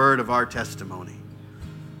and the word of our testimony.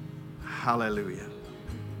 Hallelujah.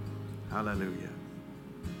 Hallelujah.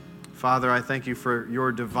 Father, I thank you for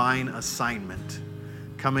your divine assignment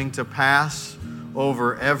coming to pass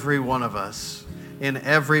over every one of us in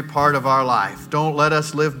every part of our life. Don't let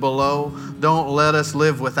us live below. Don't let us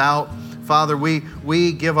live without. Father,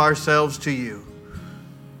 we give ourselves to you.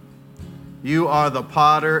 You are the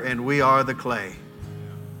potter and we are the clay.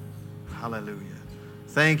 Hallelujah.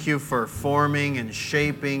 Thank you for forming and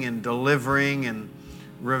shaping and delivering and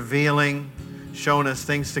revealing, showing us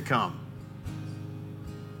things to come.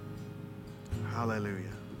 Hallelujah.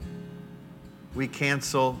 We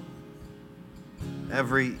cancel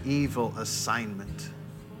every evil assignment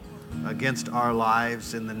against our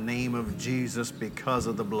lives in the name of Jesus because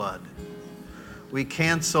of the blood. We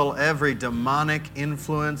cancel every demonic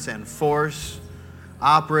influence and force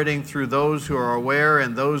operating through those who are aware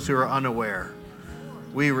and those who are unaware.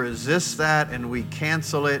 We resist that and we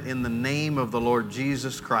cancel it in the name of the Lord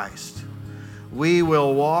Jesus Christ. We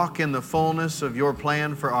will walk in the fullness of your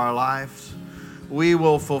plan for our lives. We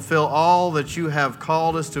will fulfill all that you have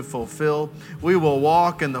called us to fulfill. We will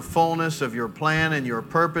walk in the fullness of your plan and your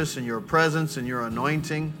purpose and your presence and your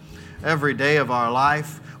anointing every day of our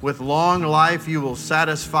life. With long life, you will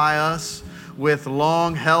satisfy us. With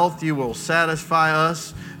long health, you will satisfy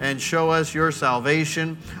us and show us your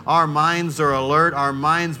salvation. Our minds are alert. Our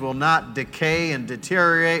minds will not decay and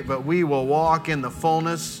deteriorate, but we will walk in the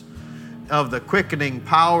fullness of the quickening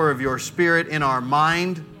power of your Spirit in our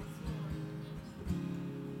mind.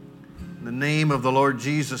 In the name of the Lord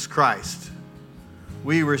Jesus Christ,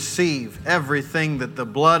 we receive everything that the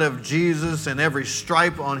blood of Jesus and every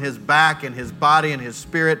stripe on his back and his body and his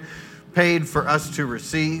spirit paid for us to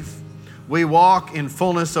receive. We walk in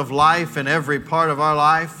fullness of life in every part of our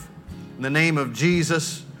life. In the name of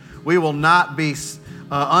Jesus, we will not be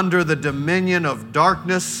under the dominion of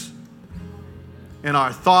darkness in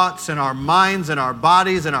our thoughts, in our minds, in our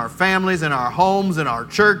bodies, in our families, in our homes, in our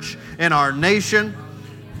church, in our nation.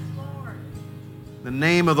 In the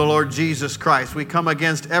name of the Lord Jesus Christ, we come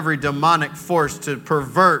against every demonic force to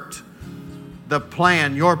pervert the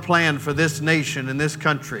plan, your plan for this nation and this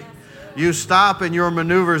country. You stop in your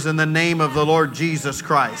maneuvers in the name of the Lord Jesus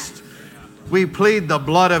Christ. We plead the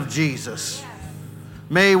blood of Jesus.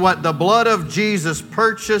 May what the blood of Jesus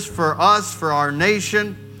purchased for us, for our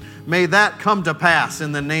nation, may that come to pass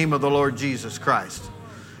in the name of the Lord Jesus Christ.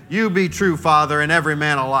 You be true, Father, and every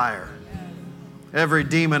man a liar, every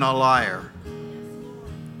demon a liar.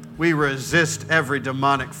 We resist every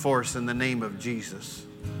demonic force in the name of Jesus.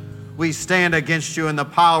 We stand against you in the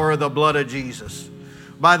power of the blood of Jesus,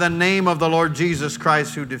 by the name of the Lord Jesus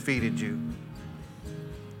Christ who defeated you.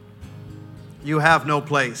 You have no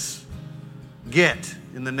place. Get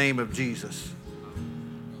in the name of Jesus.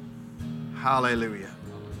 Hallelujah.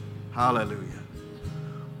 Hallelujah.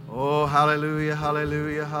 Oh, hallelujah,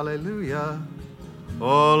 hallelujah, hallelujah.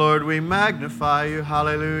 Oh, Lord, we magnify you.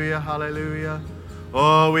 Hallelujah, hallelujah.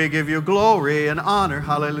 Oh, we give you glory and honor.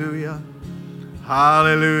 Hallelujah.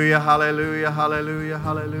 Hallelujah, hallelujah, hallelujah,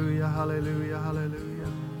 hallelujah, hallelujah, hallelujah.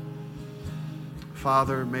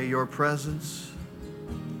 Father, may your presence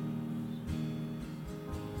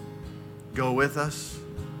go with us.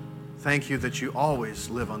 Thank you that you always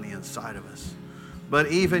live on the inside of us, but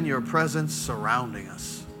even your presence surrounding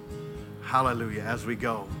us. Hallelujah, as we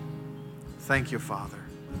go. Thank you, Father.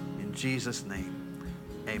 In Jesus' name,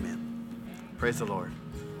 amen. Praise the Lord.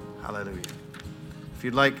 Hallelujah. If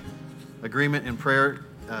you'd like agreement in prayer,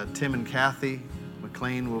 Tim and Kathy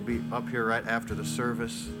McLean will be up here right after the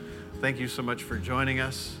service. Thank you so much for joining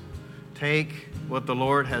us. Take what the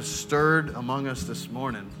Lord has stirred among us this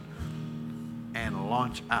morning and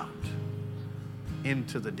launch out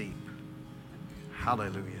into the deep.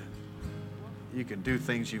 Hallelujah. You can do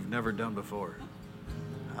things you've never done before.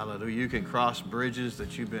 Hallelujah. You can cross bridges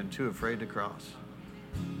that you've been too afraid to cross.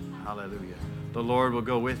 Hallelujah. The Lord will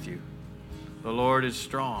go with you. The Lord is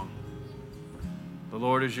strong. The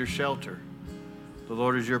Lord is your shelter. The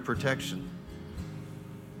Lord is your protection.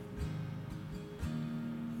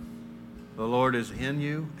 The Lord is in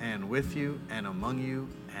you and with you and among you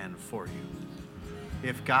and for you.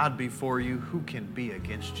 If God be for you, who can be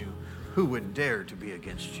against you? Who would dare to be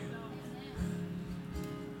against you?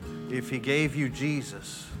 If he gave you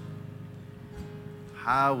Jesus,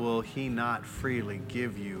 how will he not freely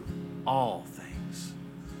give you all things?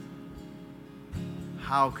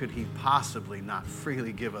 How could he possibly not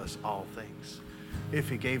freely give us all things if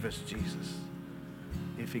he gave us Jesus?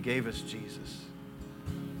 If he gave us Jesus.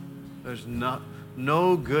 There's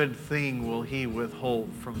no good thing will he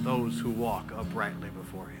withhold from those who walk uprightly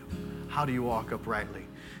before him. How do you walk uprightly?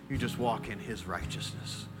 You just walk in his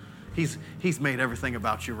righteousness. He's made everything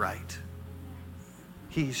about you right.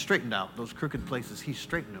 He straightened out those crooked places. He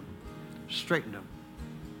straightened them. Straightened them.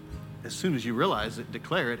 As soon as you realize it,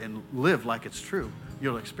 declare it, and live like it's true,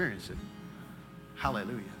 you'll experience it.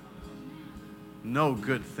 Hallelujah. No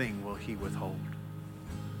good thing will he withhold.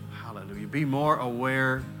 Hallelujah. Be more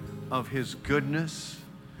aware of his goodness,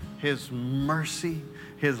 his mercy,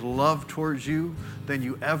 his love towards you than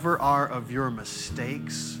you ever are of your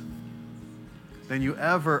mistakes, than you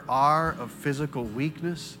ever are of physical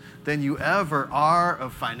weakness, than you ever are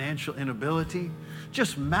of financial inability.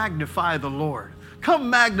 Just magnify the Lord.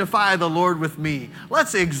 Come magnify the Lord with me.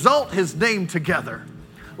 Let's exalt his name together.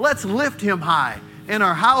 Let's lift him high in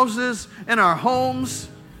our houses, in our homes.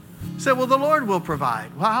 Say, well, the Lord will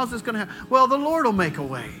provide. Well, how's this going to happen? Well, the Lord will make a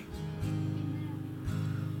way.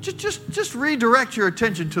 Just redirect your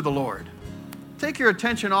attention to the Lord. Take your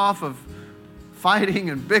attention off of fighting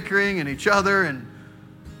and bickering and each other and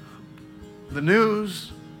the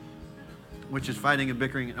news, which is fighting and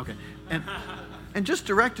bickering. Okay. And just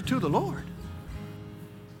direct it to the Lord.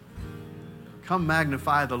 Come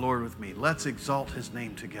magnify the Lord with me. Let's exalt his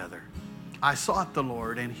name together. I sought the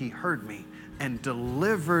Lord, and he heard me and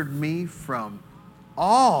delivered me from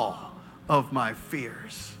all of my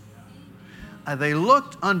fears. They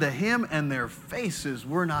looked unto him, and their faces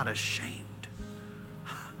were not ashamed.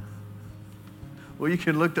 Well, you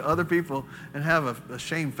can look to other people and have a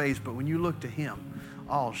shame face, but when you look to him,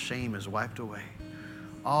 all shame is wiped away.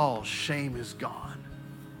 All shame is gone.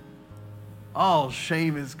 All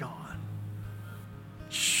shame is gone.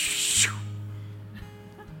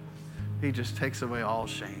 He just takes away all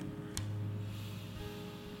shame.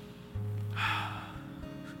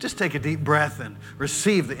 Just take a deep breath and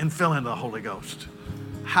receive the infilling of the Holy Ghost.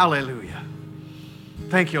 Hallelujah.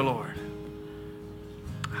 Thank you, Lord.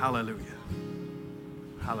 Hallelujah.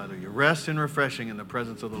 Hallelujah. Rest and refreshing in the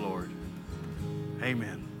presence of the Lord.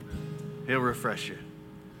 Amen. He'll refresh you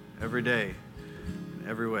every day,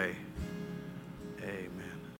 every way. Amen.